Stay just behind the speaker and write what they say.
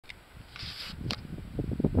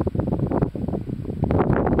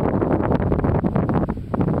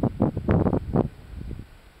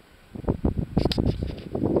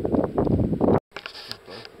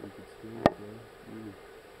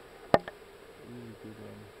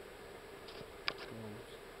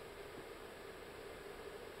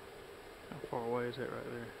far away is that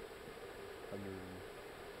right there?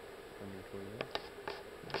 120 yards.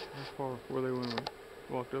 How far were they when we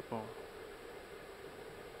walked up on?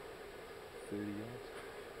 30 yards.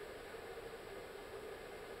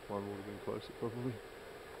 One would have been closer, probably.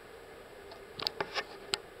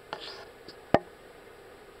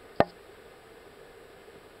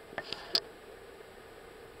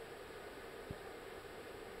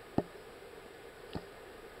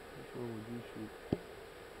 Which one would you shoot?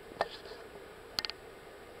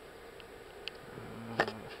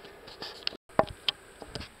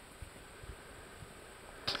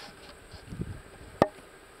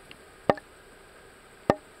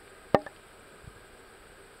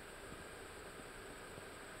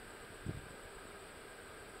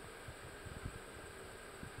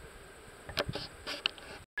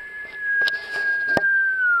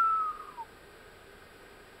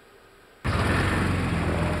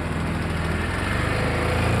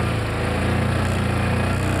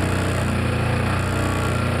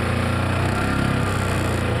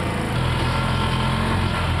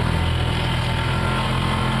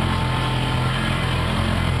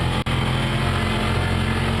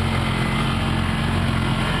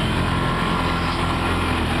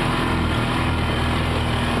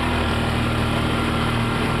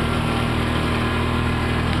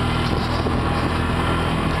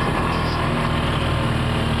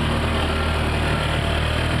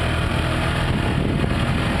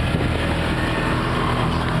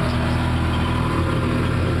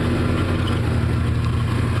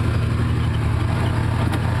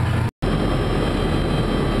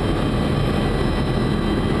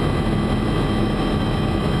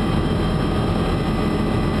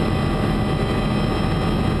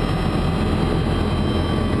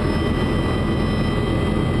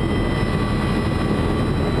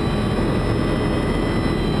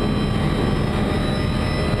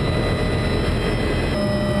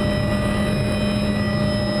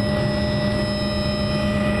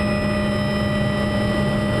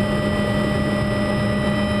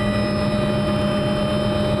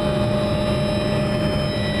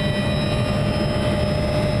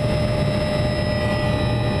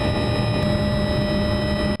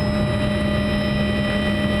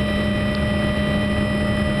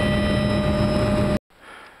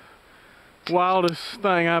 Wildest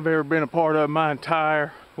thing I've ever been a part of my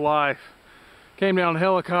entire life. Came down the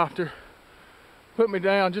helicopter, put me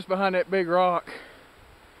down just behind that big rock,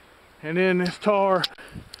 and then this tar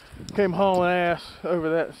came hauling ass over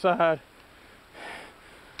that side.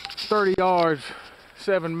 30 yards,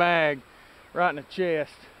 7 mag, right in the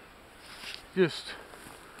chest. Just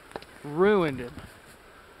ruined him.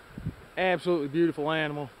 Absolutely beautiful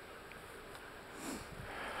animal.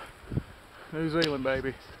 New Zealand,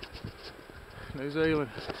 baby. New Zealand.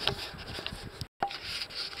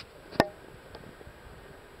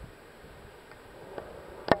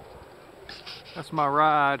 That's my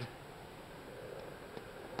ride.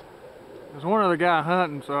 There's one other guy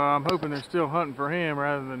hunting, so I'm hoping they're still hunting for him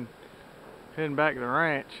rather than heading back to the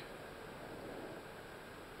ranch.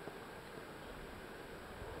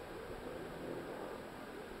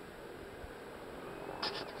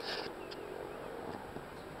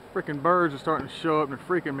 Freaking birds are starting to show up and they're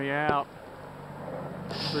freaking me out.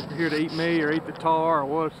 They're here to eat me or eat the tar or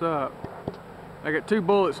what's up. I got 2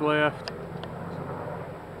 bullets left.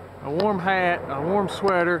 A warm hat, a warm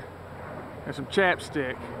sweater, and some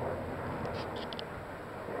chapstick.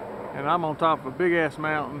 And I'm on top of a big ass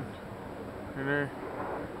mountain in there.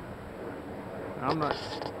 I'm not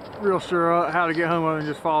real sure how to get home other than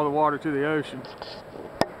just follow the water to the ocean.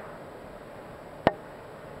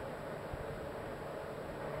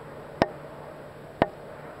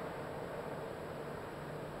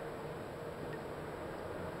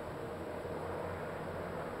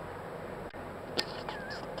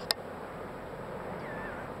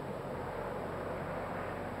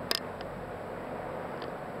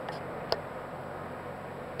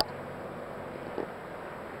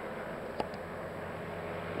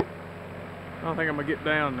 I don't think I'm gonna get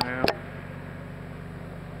down now.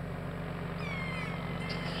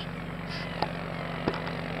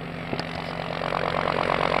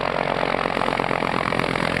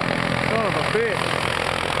 Son of a bitch.